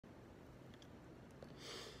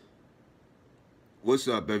What's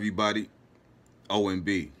up, everybody?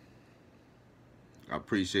 OMB. I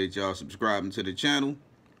appreciate y'all subscribing to the channel.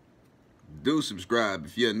 Do subscribe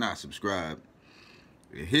if you're not subscribed.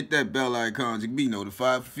 And hit that bell icon to be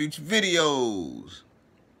notified for future videos.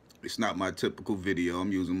 It's not my typical video.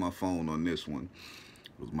 I'm using my phone on this one,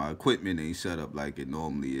 because my equipment ain't set up like it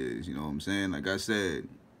normally is. You know what I'm saying? Like I said,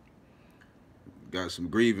 got some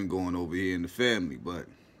grieving going over here in the family, but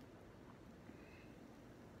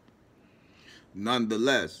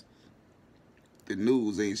nonetheless, the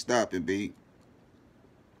news ain't stopping, B.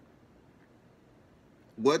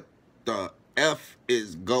 What the F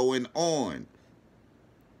is going on?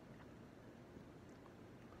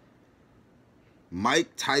 Mike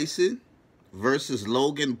Tyson versus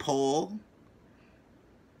Logan Paul.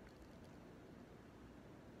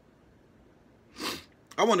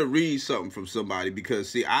 I want to read something from somebody because,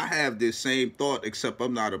 see, I have this same thought, except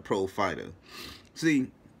I'm not a pro fighter. See,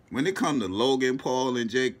 when it comes to Logan Paul and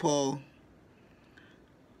Jake Paul,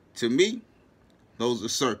 to me, those are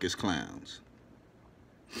circus clowns.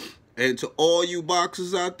 And to all you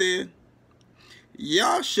boxers out there,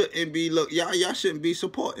 y'all shouldn't be y'all shouldn't be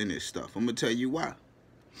supporting this stuff. I'm gonna tell you why.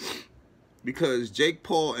 Because Jake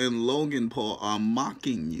Paul and Logan Paul are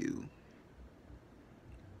mocking you.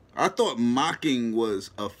 I thought mocking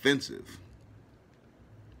was offensive.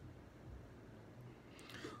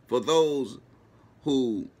 For those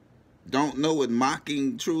who don't know what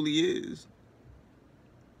mocking truly is,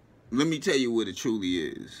 let me tell you what it truly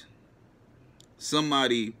is.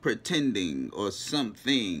 Somebody pretending or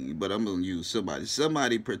something, but I'm going to use somebody.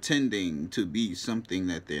 Somebody pretending to be something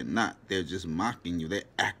that they're not. They're just mocking you. They're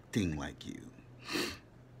acting like you.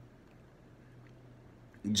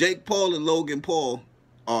 Jake Paul and Logan Paul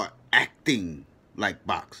are acting like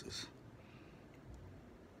boxers.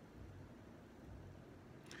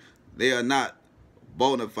 They are not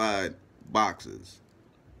bona fide boxers.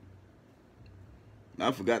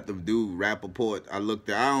 I forgot the dude Rappaport. I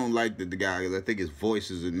don't like the guy because I think his voice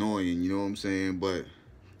is annoying, you know what I'm saying? But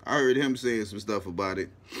I heard him saying some stuff about it.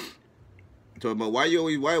 Talking about why you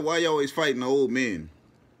always fighting the old men.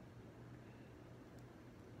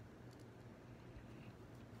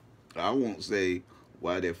 I won't say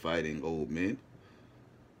why they're fighting old men.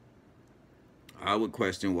 I would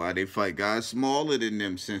question why they fight guys smaller than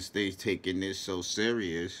them, since they taking this so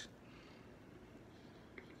serious.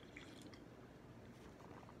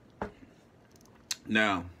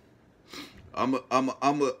 Now, I'm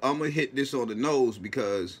a hit this on the nose,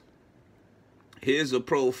 because here's a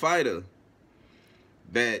pro fighter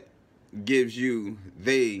that gives you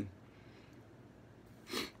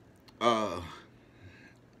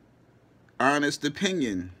honest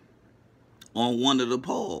opinion on one of the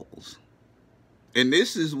polls. And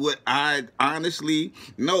this is what I honestly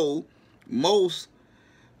know most,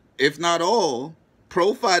 if not all,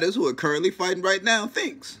 pro fighters who are currently fighting right now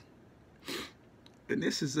thinks. And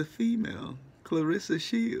this is a female, Clarissa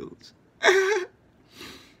Shields.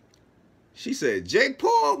 She said, Jake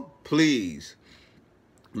Paul, please.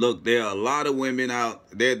 Look, there are a lot of women out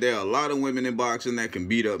there. There are a lot of women in boxing that can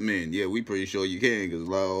beat up men. Yeah, we pretty sure you can, because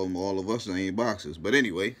all of us ain't boxers. But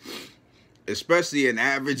anyway, especially an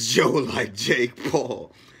average Joe like Jake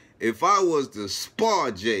Paul. If I was to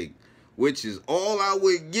spar Jake, which is all I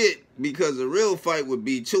would get, because a real fight would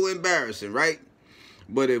be too embarrassing, right?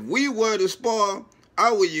 But if we were to spar,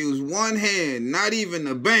 I would use one hand, not even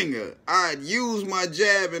a banger. I'd use my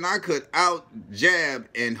jab, and I could out jab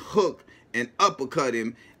and hook and uppercut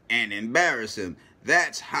him and embarrass him.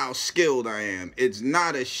 That's how skilled I am. It's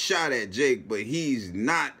not a shot at Jake, but he's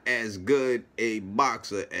not as good a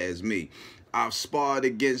boxer as me. I've sparred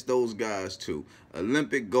against those guys too.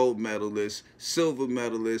 Olympic gold medalists, silver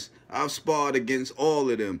medalists. I've sparred against all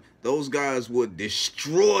of them. Those guys would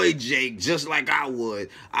destroy Jake just like I would.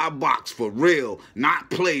 I box for real, not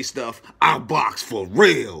play stuff. I box for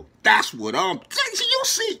real. That's what I'm... You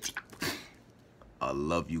see? I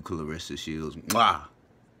love you, Clarissa Shields. Mwah.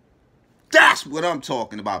 That's what I'm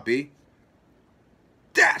talking about, B.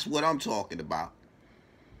 That's what I'm talking about.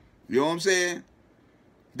 You know what I'm saying?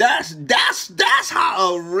 That's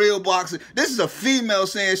how a real boxer... This is a female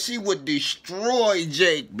saying she would destroy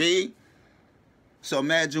Jake, B. So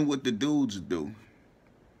imagine what the dudes do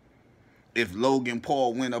if Logan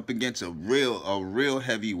Paul went up against a real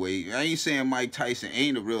heavyweight. I ain't saying Mike Tyson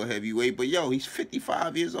ain't a real heavyweight, but yo, he's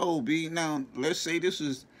 55 years old, B. Now, let's say this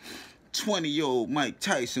is 20-year-old Mike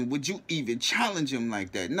Tyson. Would you even challenge him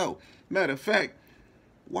like that? No. Matter of fact,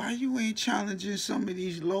 why you ain't challenging some of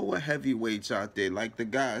these lower heavyweights out there, like the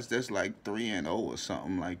guys that's like 3-0 or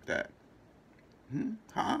something like that?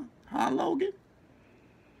 Huh, Logan?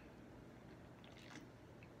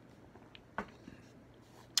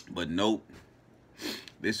 But nope.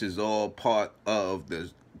 This is all part of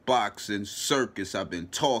the boxing circus I've been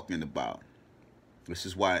talking about. This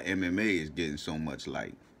is why MMA is getting so much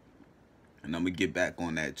light. And I'm going to get back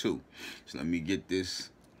on that too. So let me get this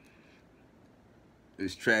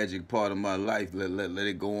tragic part of my life, let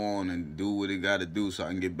it go on and do what it got to do so I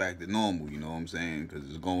can get back to normal, you know what I'm saying? Because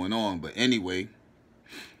it's going on. But anyway,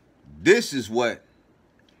 this is what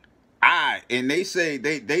and they say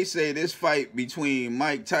this fight between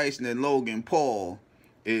Mike Tyson and Logan Paul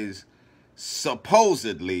is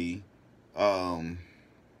supposedly where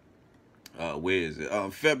is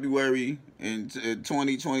it? February in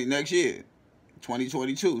 2020, next year,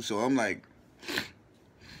 2022. So I'm like,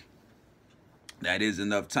 that is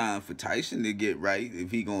enough time for Tyson to get right if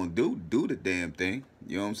he gonna do the damn thing.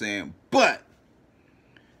 You know what I'm saying? But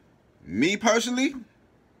me personally,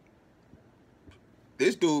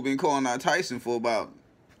 this dude been calling out Tyson for about,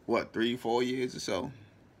 what, 3-4 years or so.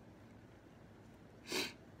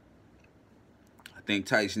 I think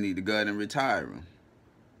Tyson need to go ahead and retire him.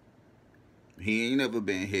 He ain't never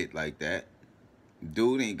been hit like that.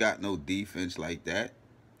 Dude ain't got no defense like that.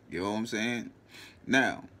 You know what I'm saying?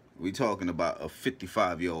 Now, we talking about a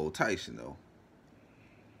 55-year-old Tyson, though.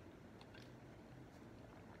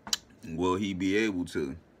 Will he be able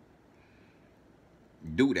to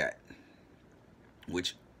do that?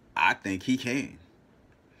 Which I think he can.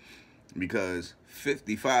 Because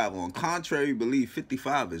 55, on contrary belief,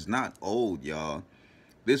 55 is not old, y'all.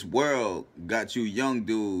 This world got you young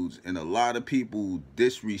dudes and a lot of people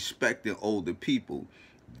disrespecting older people,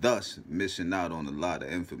 thus missing out on a lot of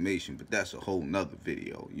information. But that's a whole nother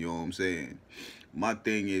video, you know what I'm saying? My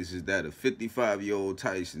thing is that a 55-year-old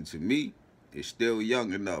Tyson, to me, is still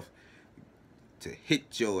young enough to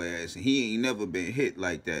hit your ass, and he ain't never been hit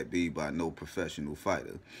like that, by no professional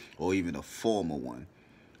fighter or even a former one.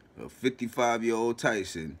 A 55-year-old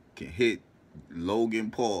Tyson can hit Logan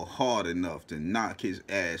Paul hard enough to knock his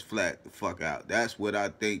ass flat the fuck out. That's what I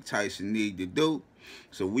think Tyson need to do,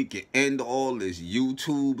 so we can end all this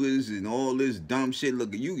YouTubers and all this dumb shit. Look,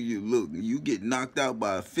 you get knocked out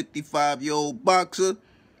by a 55-year-old boxer.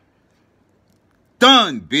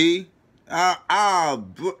 Done, B. I'll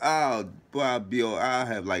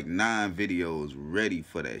have like 9 videos ready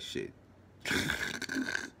for that shit.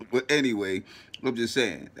 But anyway, I'm just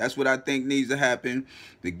saying, that's what I think needs to happen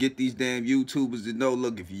to get these damn YouTubers to know,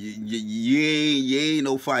 look, if you ain't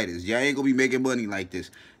no fighters, y'all ain't gonna be making money like this.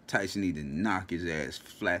 Tyson need to knock his ass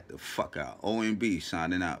flat the fuck out. OMB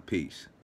signing out. Peace.